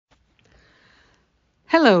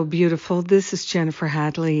Hello, beautiful. This is Jennifer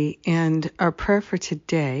Hadley, and our prayer for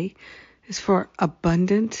today is for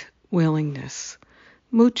abundant willingness.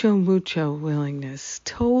 Mucho willingness,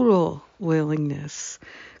 total willingness,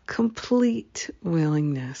 complete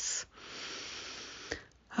willingness.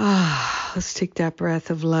 Let's take that breath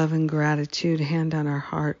of love and gratitude, hand on our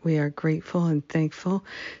heart. We are grateful and thankful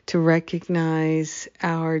to recognize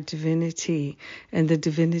our divinity and the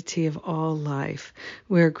divinity of all life.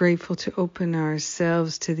 We are grateful to open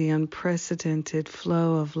ourselves to the unprecedented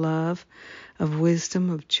flow of love, of wisdom,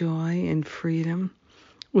 of joy, and freedom.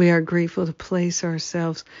 We are grateful to place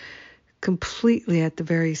ourselves completely at the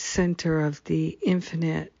very center of the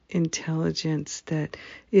infinite intelligence that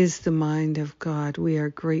is the mind of God. We are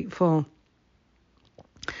grateful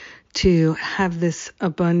to have this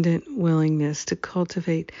abundant willingness, to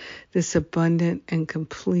cultivate this abundant and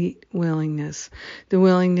complete willingness, the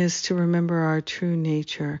willingness to remember our true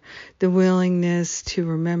nature, the willingness to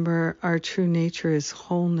remember our true nature is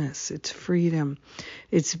wholeness, it's freedom,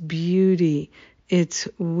 it's beauty, it's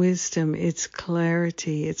wisdom, it's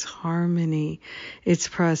clarity, it's harmony, it's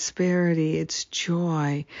prosperity, it's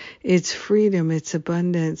joy, it's freedom, it's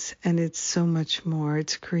abundance, and it's so much more.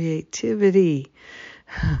 It's creativity.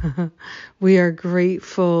 We are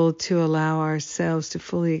grateful to allow ourselves to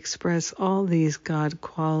fully express all these God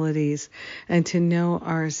qualities and to know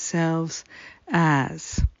ourselves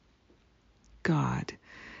as God,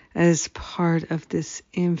 as part of this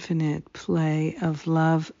infinite play of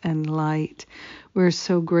love and light. We're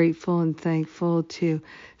so grateful and thankful to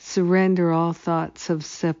surrender all thoughts of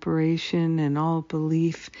separation and all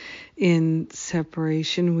belief in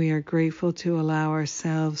separation. We are grateful to allow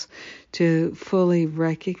ourselves to fully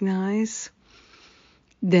recognize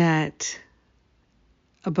that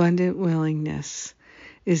abundant willingness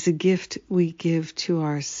is a gift we give to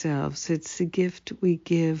ourselves. It's the gift we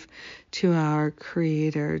give to our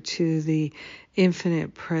Creator, to the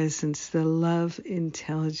infinite presence, the love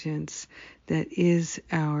intelligence that is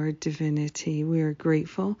our divinity. We are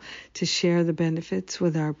grateful to share the benefits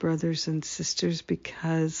with our brothers and sisters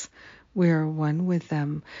because we are one with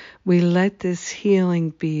them. We let this healing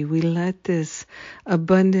be. We let this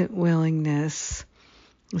abundant willingness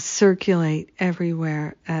circulate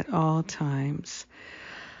everywhere at all times.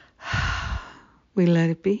 We let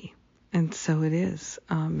it be, and so it is.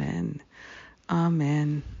 Amen.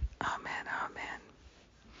 Amen. Amen.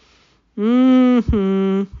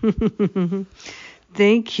 Amen.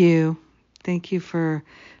 Thank you. Thank you for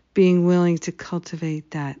being willing to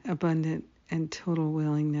cultivate that abundant and total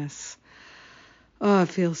willingness. Oh, it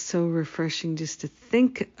feels so refreshing just to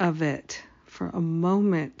think of it for a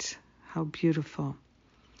moment. How beautiful.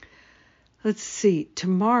 Let's see,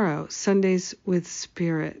 tomorrow, Sundays with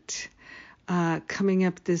Spirit. Coming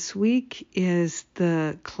up this week is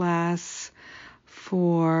the class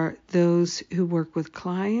for those who work with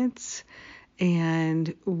clients,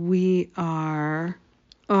 and we are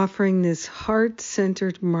offering this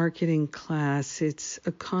heart-centered marketing class. It's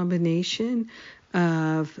a combination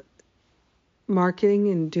of marketing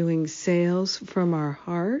and doing sales from our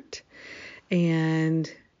heart,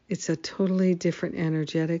 and it's a totally different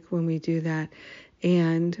energetic when we do that.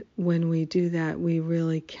 And when we do that, we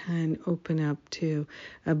really can open up to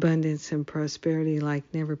abundance and prosperity like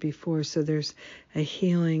never before. So there's a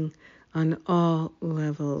healing on all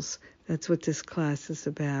levels. That's what this class is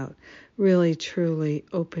about. Really, truly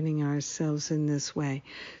opening ourselves in this way.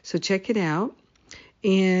 So check it out.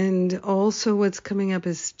 And also what's coming up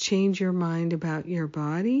is Change Your Mind About Your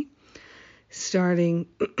Body, starting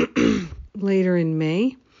later in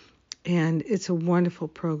May. And it's a wonderful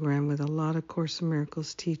program with a lot of Course in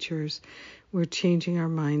Miracles teachers. We're changing our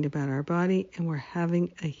mind about our body, and we're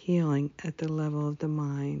having a healing at the level of the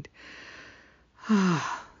mind.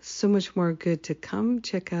 So much more good to come.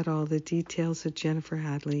 Check out all the details at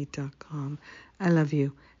jenniferhadley.com. I love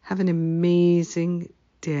you. Have an amazing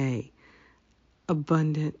day.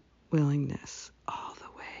 Abundant willingness all the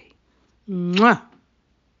way. Mwah!